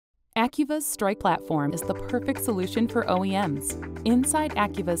Acuva's Strike platform is the perfect solution for OEMs. Inside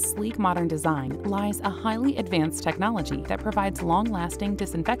Acuva's sleek modern design lies a highly advanced technology that provides long-lasting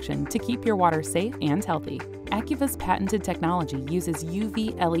disinfection to keep your water safe and healthy. Acuva's patented technology uses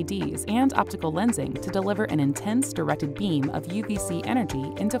UV LEDs and optical lensing to deliver an intense directed beam of UVC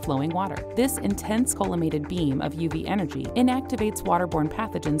energy into flowing water. This intense collimated beam of UV energy inactivates waterborne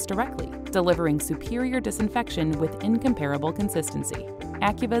pathogens directly, delivering superior disinfection with incomparable consistency.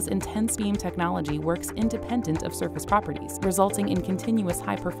 Acuva's IntenseBeam technology works independent of surface properties, resulting in continuous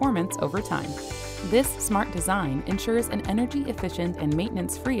high performance over time. This smart design ensures an energy-efficient and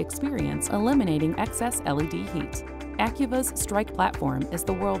maintenance-free experience, eliminating excess LED heat. Acuva's Strike platform is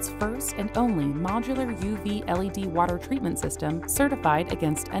the world's first and only modular UV LED water treatment system certified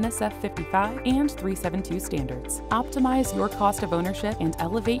against NSF 55 and 372 standards. Optimize your cost of ownership and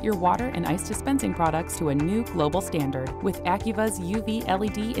elevate your water and ice dispensing products to a new global standard with Acuva's UV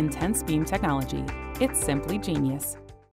LED IntenseBeam technology. It's simply genius.